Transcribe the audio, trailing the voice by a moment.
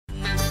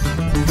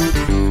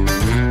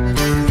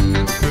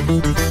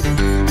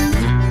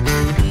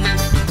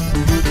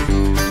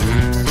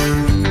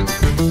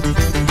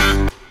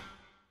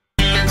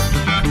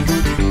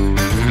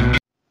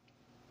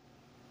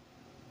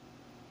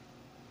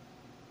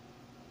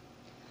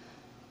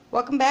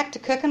Welcome back to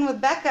Cooking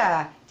with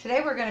Becca. Today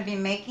we're going to be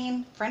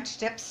making French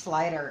dip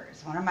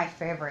sliders, one of my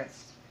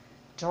favorites.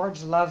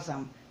 George loves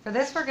them. For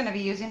this we're going to be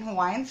using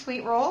Hawaiian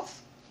sweet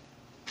rolls,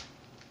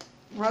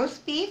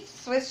 roast beef,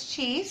 Swiss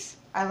cheese.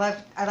 I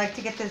like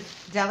to get this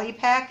deli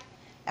pack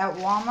at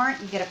Walmart.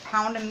 You get a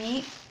pound of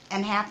meat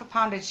and half a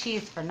pound of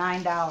cheese for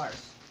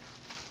 $9.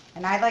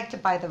 And I like to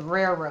buy the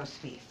rare roast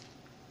beef.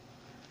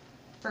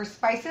 For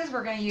spices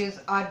we're going to use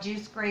Au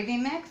Jus gravy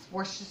mix,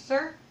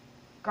 Worcestershire,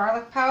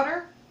 garlic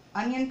powder,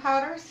 onion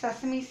powder,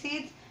 sesame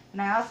seeds,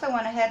 and I also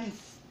went ahead and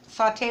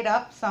sauteed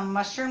up some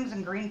mushrooms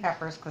and green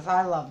peppers because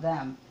I love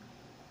them.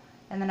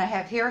 And then I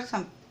have here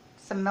some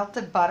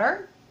melted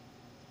butter.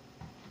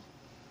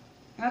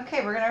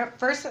 Okay,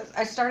 first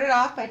I started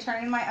off by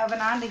turning my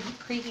oven on to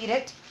preheat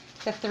it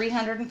to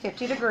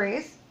 350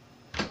 degrees.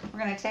 We're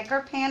going to take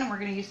our pan and we're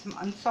going to use some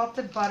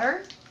unsalted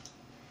butter,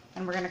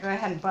 and we're going to go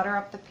ahead and butter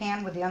up the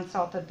pan with the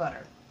unsalted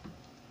butter.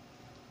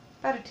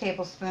 About a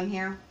tablespoon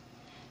here.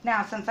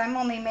 Now, since I'm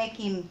only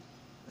making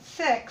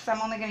 6,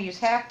 I'm only going to use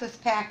half this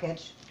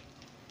package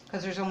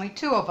because there's only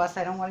 2 of us.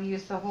 I don't want to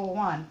use the whole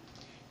one.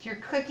 If you're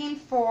cooking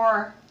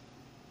for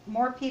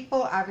more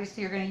people,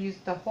 obviously you're going to use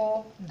the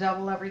whole,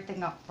 double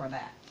everything up for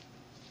that.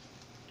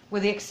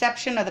 With the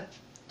exception of the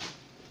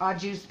Au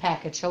Jus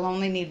package, you'll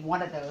only need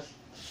 1 of those.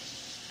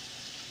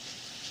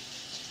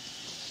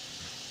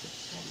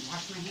 Go ahead and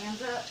wash my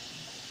hands up.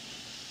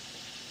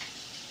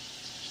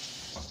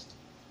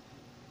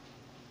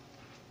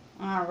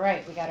 All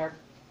right, we got our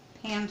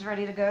pans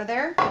ready to go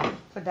there.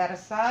 Put that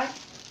aside.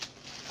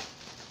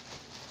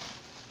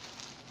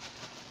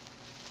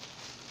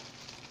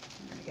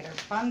 We're going to get our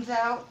buns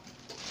out.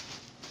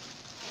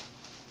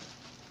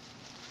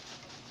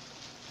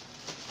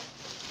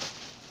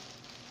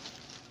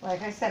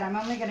 Like I said, I'm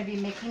only going to be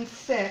making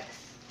 6.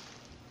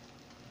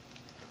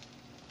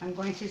 I'm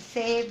going to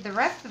save the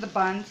rest of the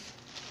buns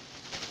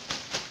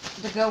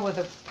to go with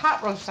a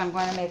pot roast I'm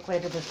going to make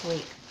later this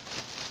week.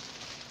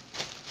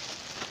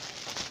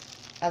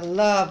 I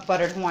love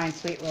buttered Hawaiian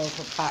sweet rolls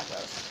with pot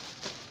roast.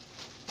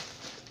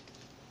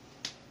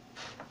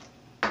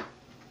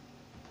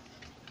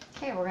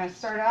 Okay, we're going to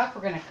start off.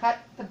 We're going to cut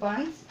the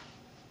buns.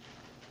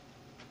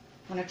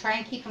 I'm going to try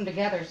and keep them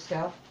together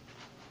still.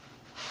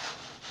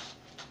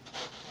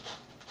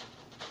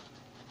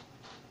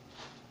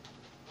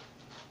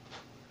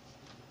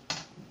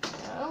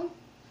 So,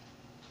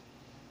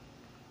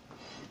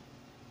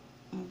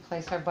 we'll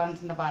place our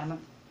buns in the bottom of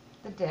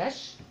the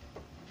dish.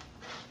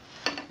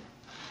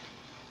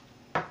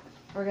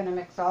 We're going to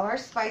mix all our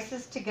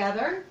spices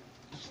together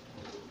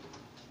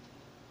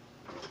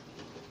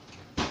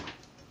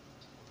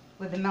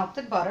with the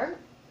melted butter.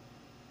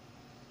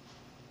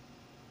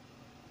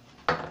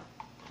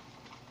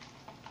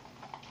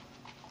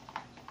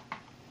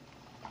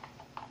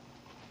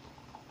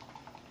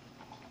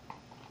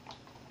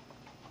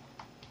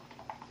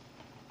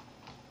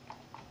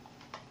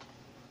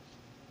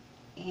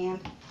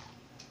 And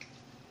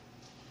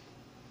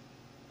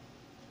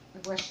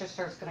the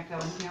Worcestershire is going to go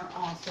in here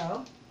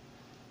also.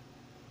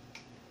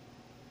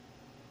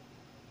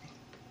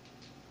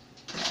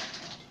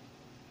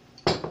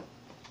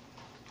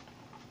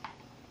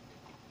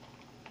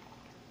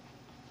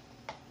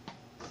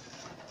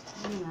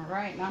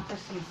 Alright, now for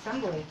some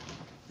assembly.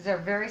 These are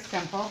very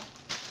simple.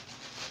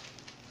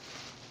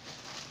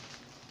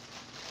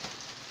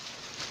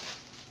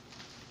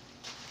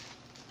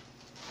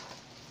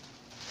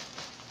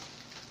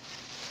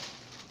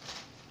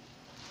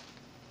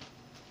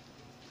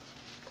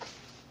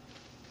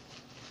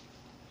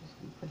 Just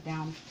going to put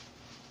down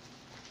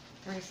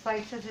 3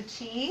 slices of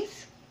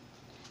cheese.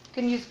 You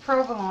can use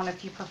provolone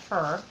if you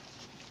prefer.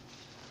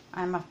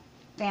 I'm a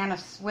fan of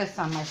Swiss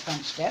on my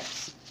French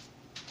dips.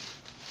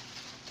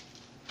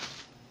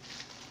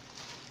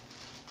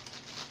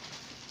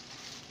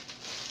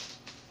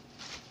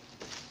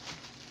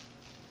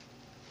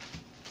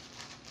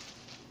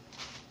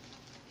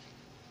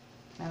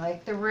 I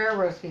like the rare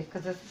roast beef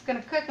because this is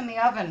going to cook in the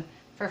oven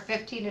for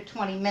 15 to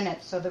 20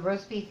 minutes, so the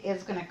roast beef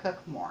is going to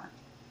cook more.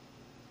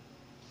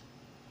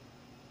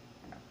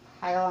 I'm going to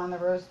pile on the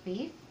roast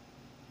beef.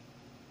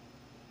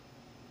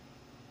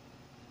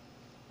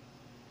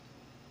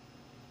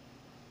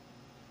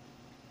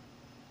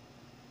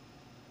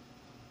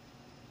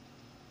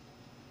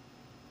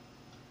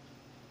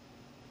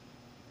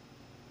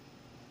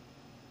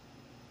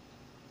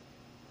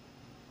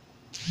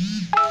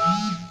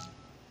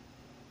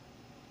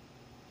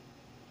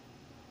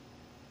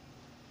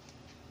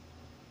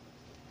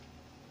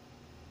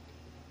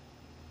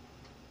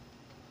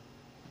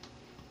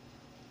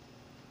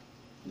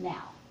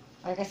 Now,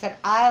 like I said,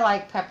 I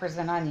like peppers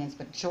and onions,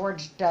 but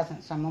George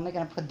doesn't, so I'm only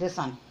going to put this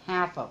on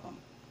half of them.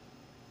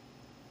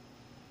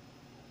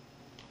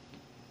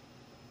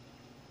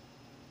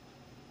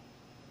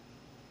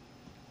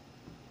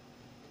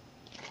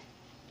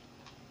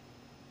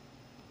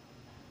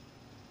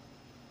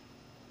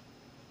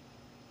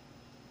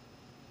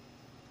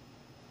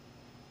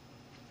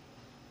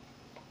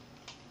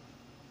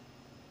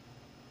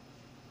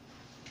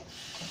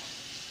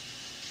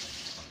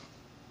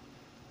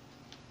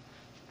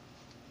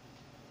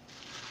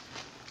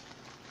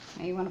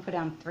 Now you want to put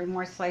down 3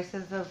 more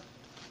slices of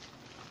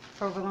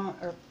provolone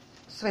or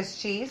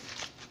Swiss cheese.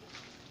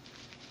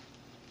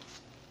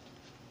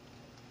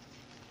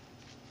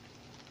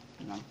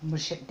 And I'll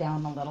mush it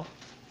down a little.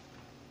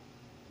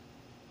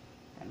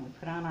 Then we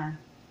put on our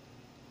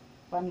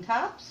bun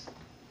tops.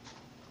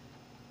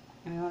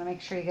 And we want to make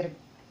sure you get a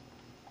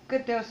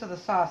good dose of the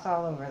sauce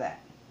all over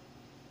that.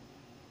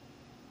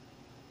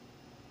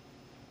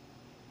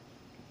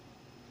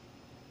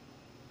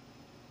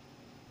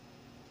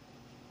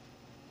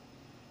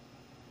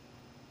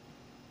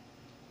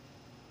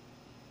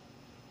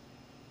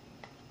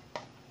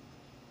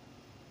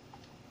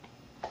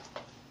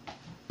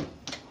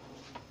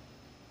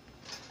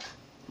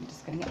 I'm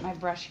just going to get my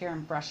brush here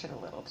and brush it a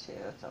little too,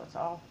 so it's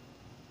all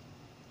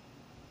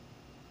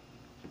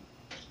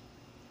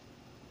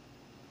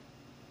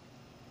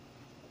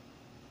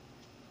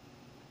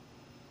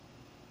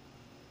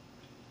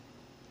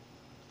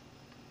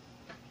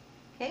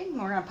okay.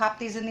 We're going to pop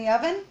these in the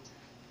oven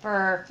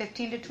for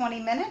 15 to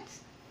 20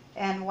 minutes.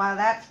 And while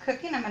that's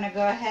cooking, I'm going to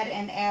go ahead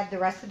and add the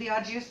rest of the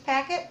Au Jus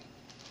packet.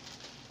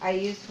 I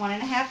used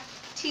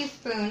 1.5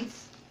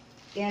 teaspoons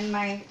in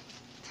my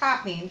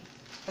topping.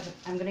 But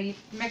I'm going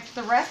to mix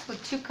the rest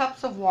with 2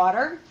 cups of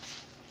water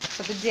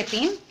for the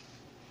dipping.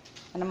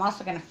 And I'm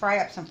also going to fry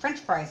up some French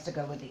fries to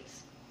go with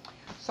these.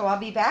 So I'll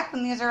be back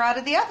when these are out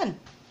of the oven.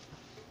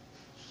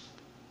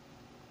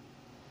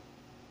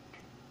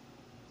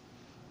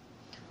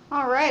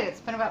 Alright,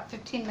 it's been about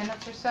 15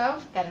 minutes or so.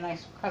 Got a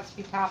nice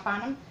crispy top on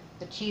them.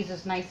 The cheese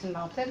is nice and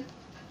melted.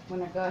 I'm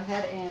going to go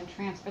ahead and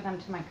transfer them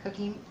to my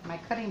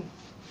cutting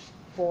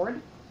board.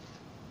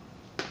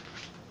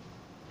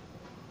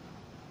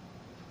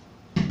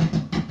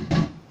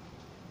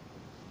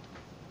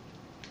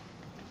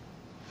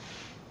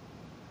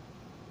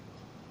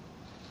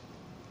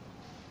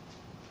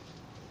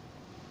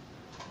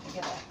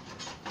 Get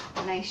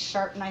a nice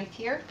sharp knife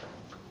here.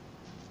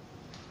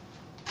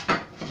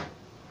 I'm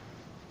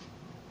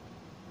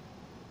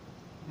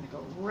going to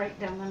go right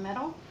down the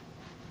middle.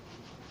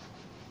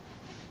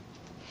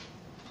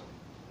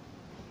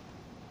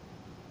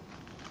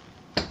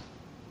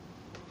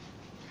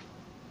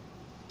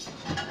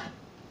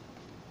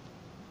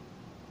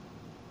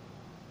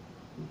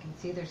 You can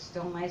see they're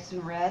still nice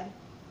and red,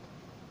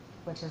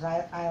 which is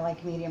I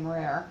like medium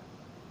rare.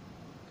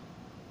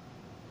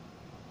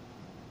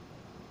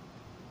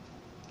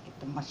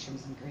 The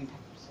mushrooms and green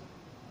peppers, so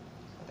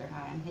they're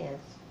not on his.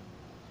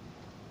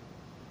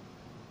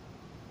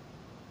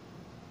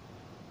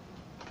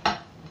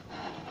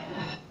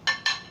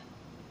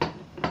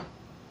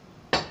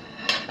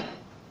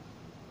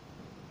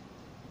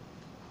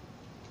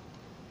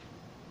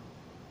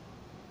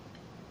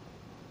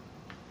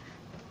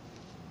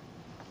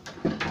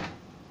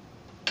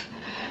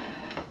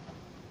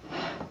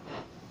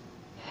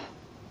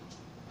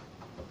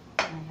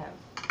 I have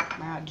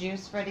my Au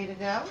Jus ready to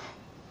go.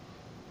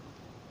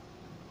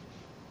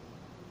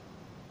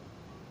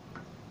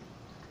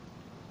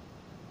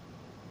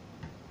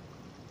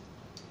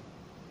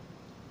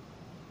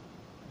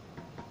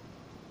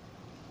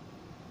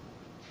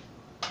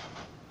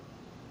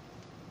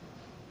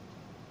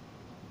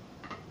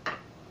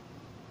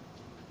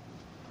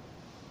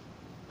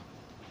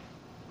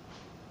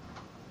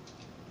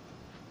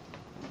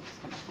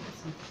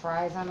 Some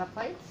fries on the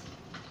plates.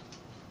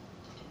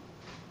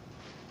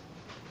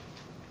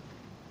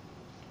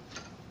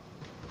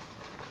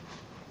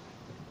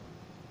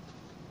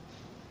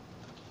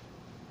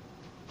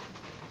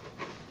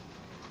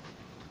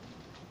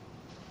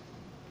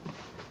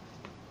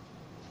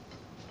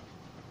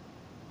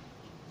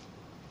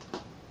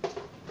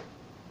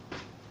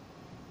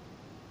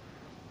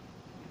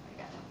 We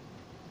got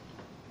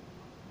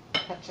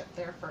ketchup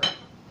there for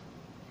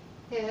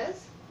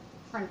his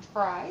French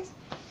fries.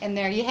 And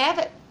there you have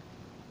it.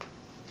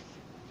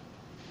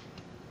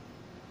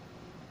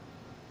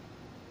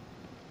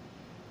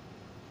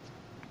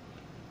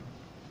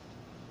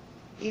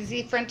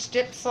 Easy French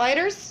dip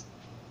sliders.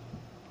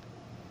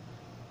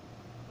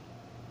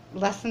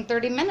 Less than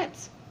 30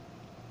 minutes.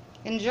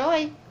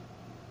 Enjoy.